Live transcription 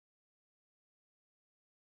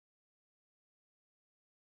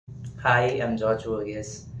Hi, I'm George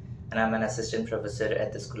Varghese, and I'm an assistant professor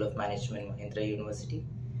at the School of Management, Mahindra University.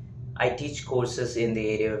 I teach courses in the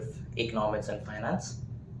area of economics and finance.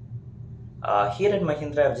 Here at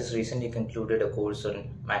Mahindra, I've just recently concluded a course on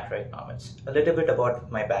macroeconomics. A little bit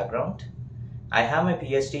about my background. I have my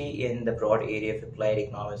PhD in the broad area of applied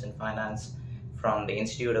economics and finance from the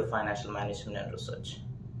Institute of Financial Management and Research.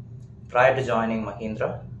 Prior to joining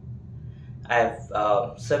Mahindra, I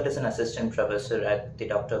have served as an assistant professor at the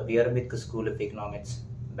Dr. B.R. School of Economics,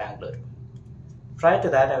 Bangalore. Prior to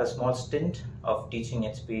that, I have a small stint of teaching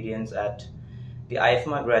experience at the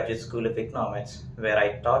IFMA Graduate School of Economics, where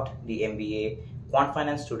I taught the MBA Quant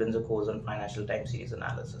Finance students a course on financial time series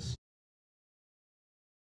analysis.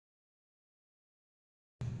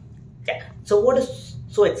 Okay, so what is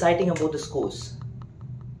so exciting about this course?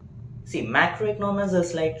 See, macroeconomics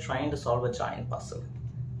is like trying to solve a giant puzzle,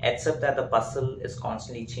 except that the puzzle is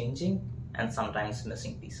constantly changing and sometimes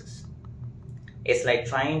missing pieces. It's like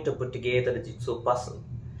trying to put together a jigsaw puzzle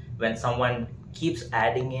when someone keeps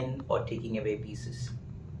adding in or taking away pieces.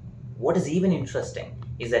 What is even interesting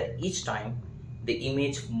is that each time the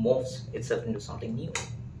image morphs itself into something new.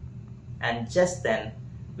 And just then,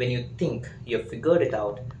 when you think you've figured it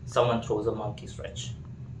out, someone throws a monkey's wrench.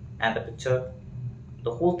 And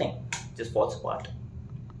the whole thing just falls apart.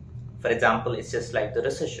 For example, it's just like the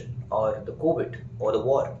recession or the COVID or the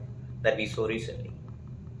war that we saw recently.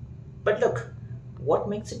 But look, what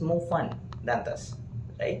makes it more fun than this,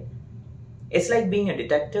 right? It's like being a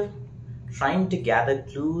detective, trying to gather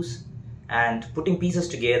clues and putting pieces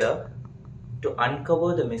together to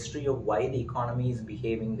uncover the mystery of why the economy is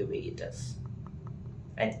behaving the way it is.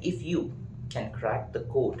 And if you can crack the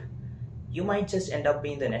code, you might just end up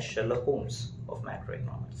being the next Sherlock Holmes of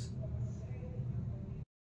macroeconomics.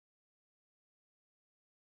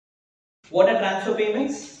 What are transfer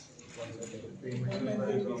payments?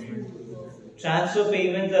 Transfer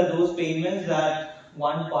payments are those payments that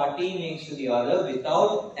one party makes to the other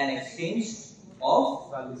without an exchange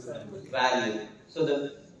of value.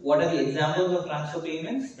 So what are the examples of transfer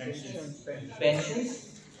payments?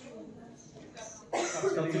 Pensions,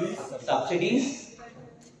 subsidies,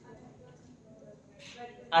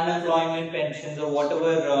 unemployment pensions, or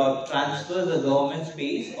whatever transfers the government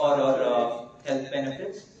pays, or health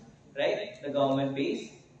benefits, right? The government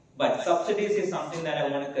pays. But subsidies is something that I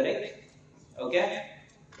want to correct. Okay,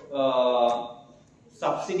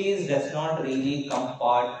 subsidies does not really become a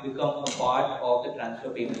part of the transfer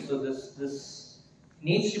payment. So this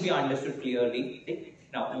needs to be understood clearly.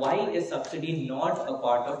 Now, why is subsidy not a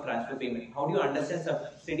part of transfer payment? How do you understand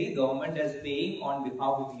subsidy? Government is paying on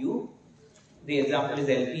behalf of you. The example is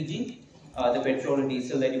LPG, the petrol and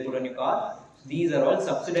diesel that you put on your car. These are all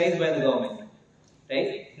subsidized by the government,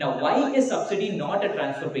 right? Now, why is subsidy not a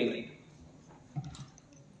transfer payment?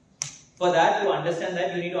 For that, to understand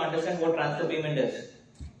that, you need to understand what transfer payment is.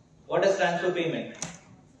 What is transfer payment?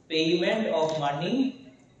 Payment of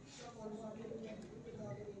money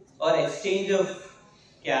or exchange of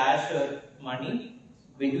cash or money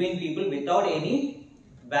between people without any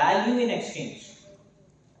value in exchange.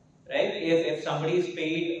 Right? If somebody is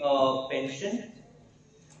paid a pension,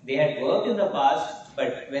 they had worked in the past,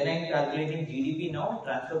 but when I'm calculating GDP now,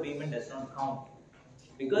 transfer payment does not count.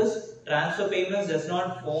 Because transfer payments does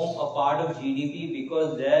not form a part of GDP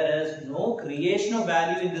because there is no creation of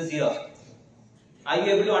value in this year. Are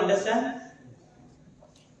you able to understand?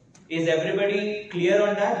 Is everybody clear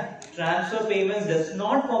on that? Transfer payments does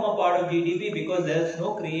not form a part of GDP because there is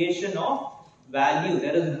no creation of value.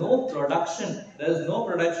 There is no production. There is no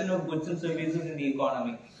production of goods and services in the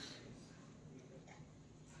economy.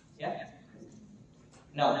 Yeah.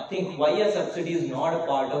 Now think, why are subsidies not a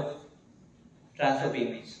part of transfer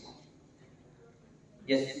payments?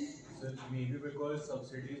 Yes. Sir, maybe because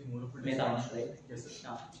subsidy is more of a discount. Right? Yes,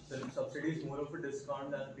 sir. So subsidy is more of a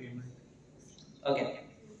discount than payment. Okay.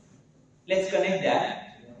 Let's connect that.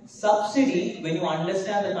 Subsidy, when you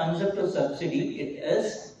understand the concept of subsidy, it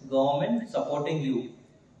is government supporting you.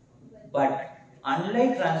 But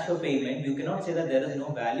unlike transfer payment, you cannot say that there is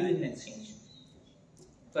no value in exchange.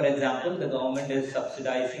 For example, the government is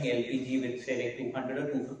subsidizing LPG with say like 200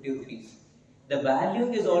 or 250 rupees. The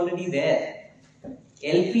value is already there.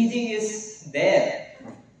 LPG is there.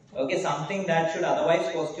 Okay, something that should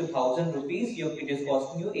otherwise cost you 1000 rupees, it is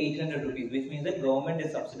costing you 800 rupees, which means that government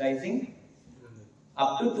is subsidizing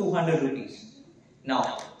up to 200 rupees.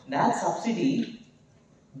 Now, that subsidy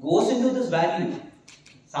goes into this value.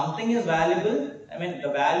 Something is valuable. I mean, the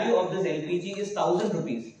value of this LPG is 1000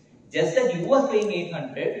 rupees. Just that you are paying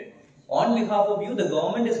 800, on behalf of you, the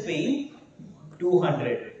government is paying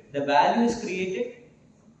 200. The value is created.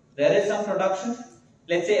 There is some production.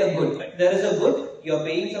 Let's say a good. There is a good, you're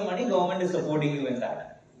paying some money, government is supporting you in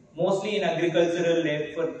that. Mostly in for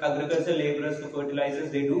agricultural laborers to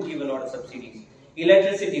fertilizers, they do give a lot of subsidies.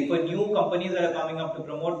 Electricity, for new companies that are coming up to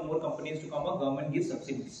promote more companies to come up, government gives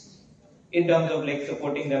subsidies in terms of like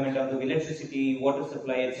supporting them in terms of electricity, water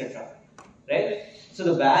supply, etc. Right? So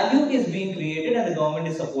the value is being created and the government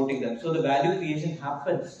is supporting them. So the value creation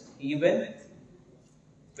happens even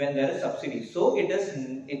when there is subsidy. So it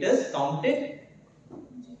is counted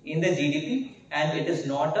in the GDP and it is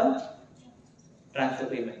not a transfer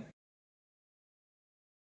payment.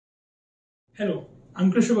 Hello,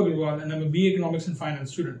 I'm Krishav Agarwal and I'm a BA Economics and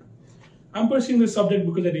Finance student. I'm pursuing this subject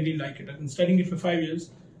because I really like it. I've been studying it for 5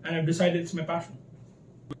 years and I've decided it's my passion.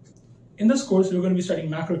 In this course, we're going to be studying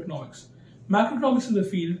macroeconomics. Macroeconomics is a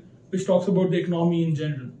field which talks about the economy in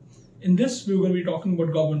general. In this, we're going to be talking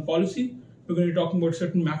about government policy, we're going to be talking about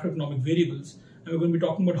certain macroeconomic variables, and we're going to be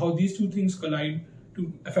talking about how these two things collide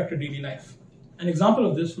to affect our daily life. An example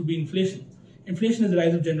of this would be inflation. Inflation is the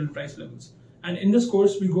rise of general price levels. And in this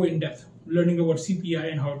course, we go in depth, learning about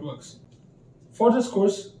CPI and how it works. For this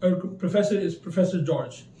course, our professor is Professor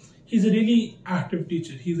George. He's a really active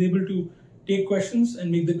teacher. He's able to take questions and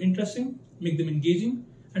make them interesting, make them engaging,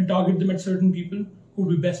 and target them at certain people who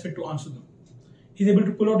would be best fit to answer them. He's able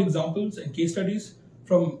to pull out examples and case studies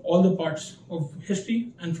from all the parts of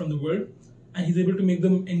history and from the world, and he's able to make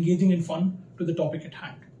them engaging and fun to the topic at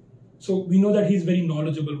hand. So we know that he's very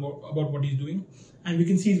knowledgeable about what he's doing, and we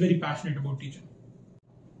can see he's very passionate about teaching.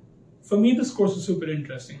 For me, this course is super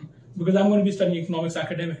interesting because I'm going to be studying economics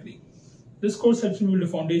academically. This course helps me build a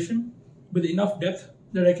foundation with enough depth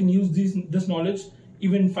that I can use this knowledge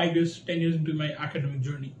even 5 years, 10 years into my academic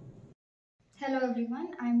journey. Hello everyone,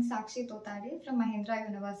 I'm Sakshi Totade from Mahindra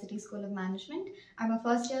University School of Management. I'm a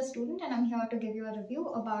first year student and I'm here to give you a review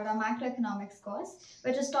about our macroeconomics course,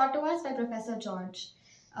 which is taught to us by Professor George.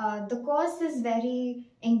 The course is very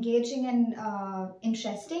engaging and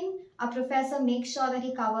interesting. Our professor makes sure that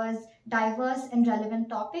he covers diverse and relevant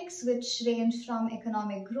topics which range from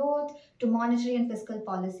economic growth to monetary and fiscal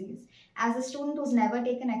policies. As a student who's never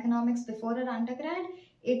taken economics before her undergrad,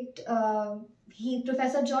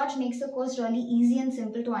 Professor George makes the course really easy and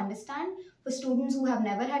simple to understand for students who have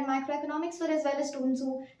never had macroeconomics, or as well as students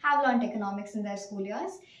who have learned economics in their school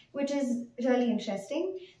years, which is really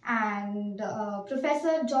interesting. And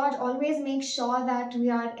Professor George always makes sure that we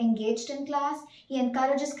are engaged in class. He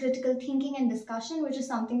encourages critical thinking and discussion, which is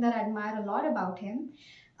something that I admire a lot about him.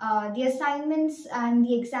 The assignments and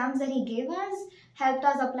the exams that he gave us helped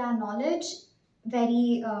us apply knowledge in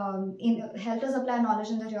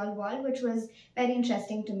the real world, which was very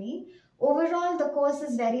interesting to me. Overall, the course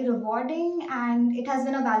is very rewarding and it has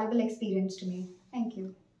been a valuable experience to me. Thank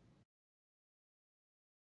you.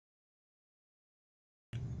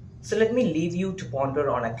 So let me leave you to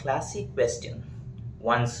ponder on a classic question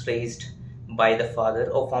once raised by the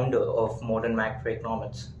father or founder of modern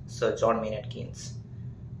macroeconomics, Sir John Maynard Keynes.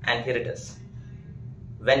 And here it is.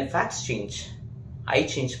 When facts change, I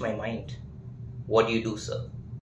change my mind. What do you do, sir?